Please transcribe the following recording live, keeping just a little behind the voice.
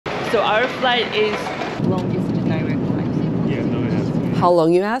So our flight is longest direct flight. Yeah, no, it has. How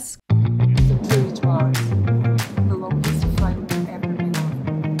long you ask? 32 hours. The longest flight we've ever been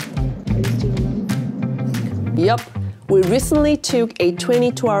on. Are you still alive? Yup. We recently took a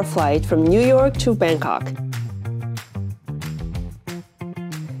 22-hour flight from New York to Bangkok.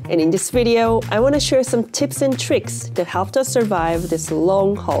 And in this video, I want to share some tips and tricks that helped us survive this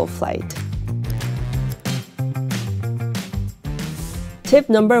long-haul flight. Tip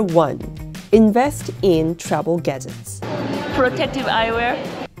number 1. Invest in travel gadgets. Protective eyewear.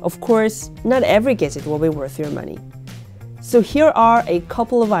 Of course, not every gadget will be worth your money. So here are a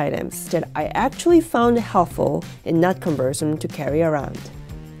couple of items that I actually found helpful and not cumbersome to carry around.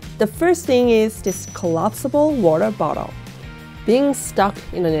 The first thing is this collapsible water bottle. Being stuck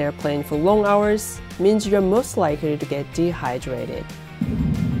in an airplane for long hours means you're most likely to get dehydrated.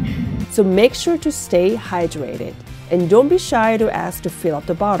 So make sure to stay hydrated and don't be shy to ask to fill up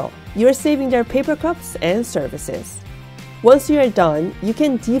the bottle. You're saving their paper cups and services. Once you are done, you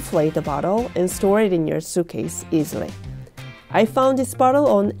can deflate the bottle and store it in your suitcase easily. I found this bottle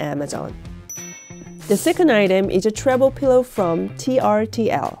on Amazon. The second item is a travel pillow from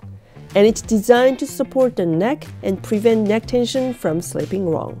TRTL, and it's designed to support the neck and prevent neck tension from sleeping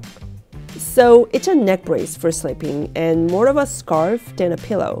wrong. So it's a neck brace for sleeping and more of a scarf than a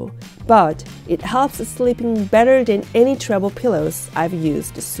pillow, but it helps sleeping better than any travel pillows I've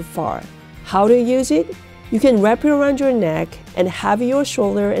used so far. How to use it? You can wrap it around your neck and have your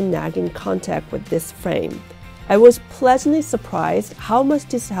shoulder and neck in contact with this frame. I was pleasantly surprised how much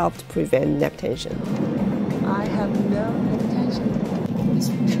this helped prevent neck tension. I have no neck tension. This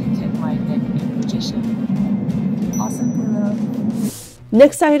really kept my neck in position. Awesome pillow.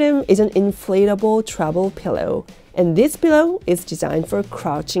 Next item is an inflatable travel pillow, and this pillow is designed for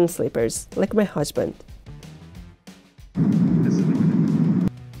crouching sleepers, like my husband.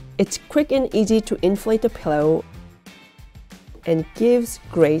 It's quick and easy to inflate the pillow and gives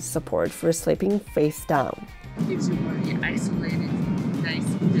great support for sleeping face down. Gives you really isolated, nice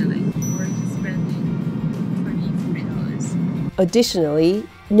feeling. Or just spending $20–40. Additionally,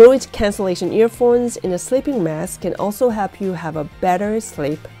 noise cancellation earphones and a sleeping mask can also help you have a better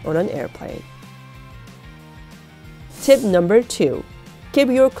sleep on an airplane. Tip number 2. Keep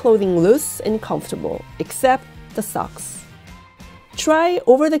your clothing loose and comfortable, except the socks. Try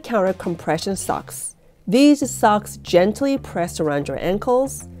over-the-counter compression socks. These socks gently press around your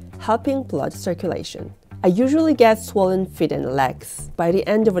ankles, helping blood circulation. I usually get swollen feet and legs by the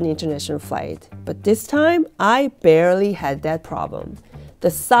end of an international flight, but this time I barely had that problem. The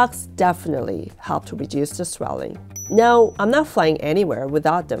socks definitely help to reduce the swelling. Now, I'm not flying anywhere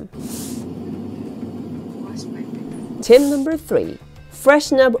without them. Tip number 3.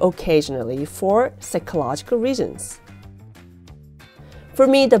 Freshen up occasionally for psychological reasons. For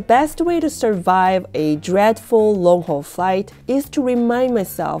me, the best way to survive a dreadful long-haul flight is to remind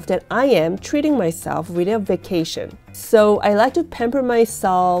myself that I am treating myself with a vacation. So I like to pamper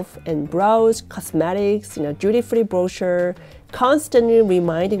myself and browse cosmetics in a duty-free brochure, constantly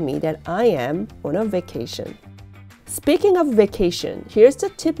reminding me that I am on a vacation. Speaking of vacation, here's the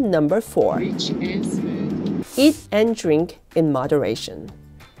tip number 4. Rich and smooth. Eat and drink in moderation.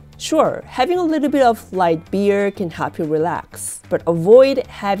 Sure, having a little bit of light beer can help you relax, but avoid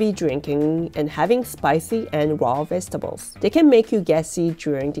heavy drinking and having spicy and raw vegetables. They can make you gassy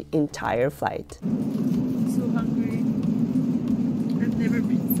during the entire flight. I'm so hungry. I've never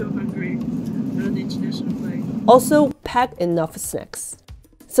been so hungry on an international flight. Also, pack enough snacks.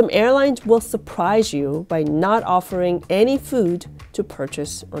 Some airlines will surprise you by not offering any food to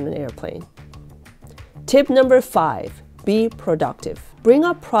purchase on an airplane. Tip number 5. Be productive. Bring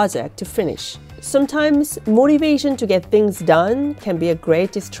a project to finish. Sometimes motivation to get things done can be a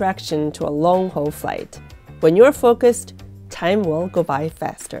great distraction to a long-haul flight. When you're focused, time will go by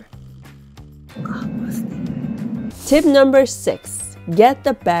faster. Tip number 6. Get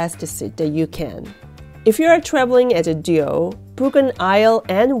the best seat that you can. If you are traveling as a duo, book an aisle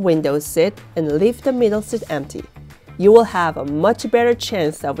and window seat and leave the middle seat empty. You will have a much better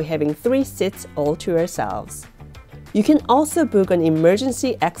chance of having 3 seats all to yourselves. You can also book an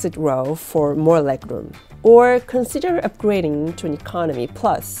emergency exit row for more legroom, or consider upgrading to an Economy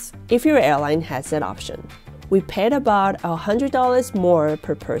Plus if your airline has that option. We paid about $100 more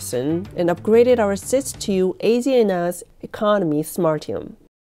per person and upgraded our seats to Asiana's Economy Smartium.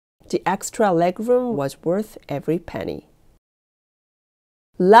 The extra legroom was worth every penny.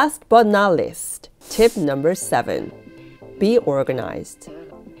 Last but not least, tip number 7. Be organized.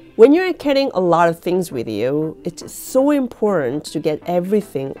 When you're carrying a lot of things with you, it's so important to get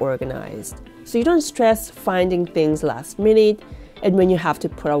everything organized so you don't stress finding things last minute and when you have to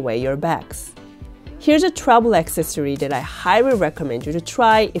put away your bags. Here's a travel accessory that I highly recommend you to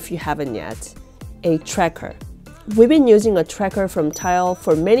try if you haven't yet: a tracker. We've been using a tracker from Tile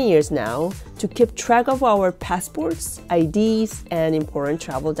for many years now to keep track of our passports, IDs, and important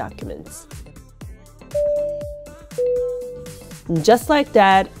travel documents. Just like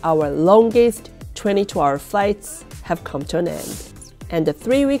that, our longest 22-hour flights have come to an end, and the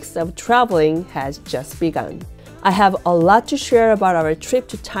 3 weeks of traveling has just begun. I have a lot to share about our trip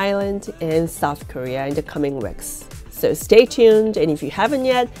to Thailand and South Korea in the coming weeks. So stay tuned, and if you haven't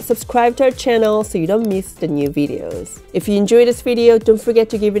yet, subscribe to our channel so you don't miss the new videos. If you enjoyed this video, don't forget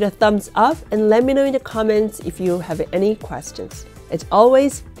to give it a thumbs up and let me know in the comments if you have any questions. As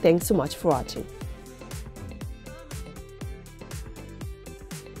always, thanks so much for watching.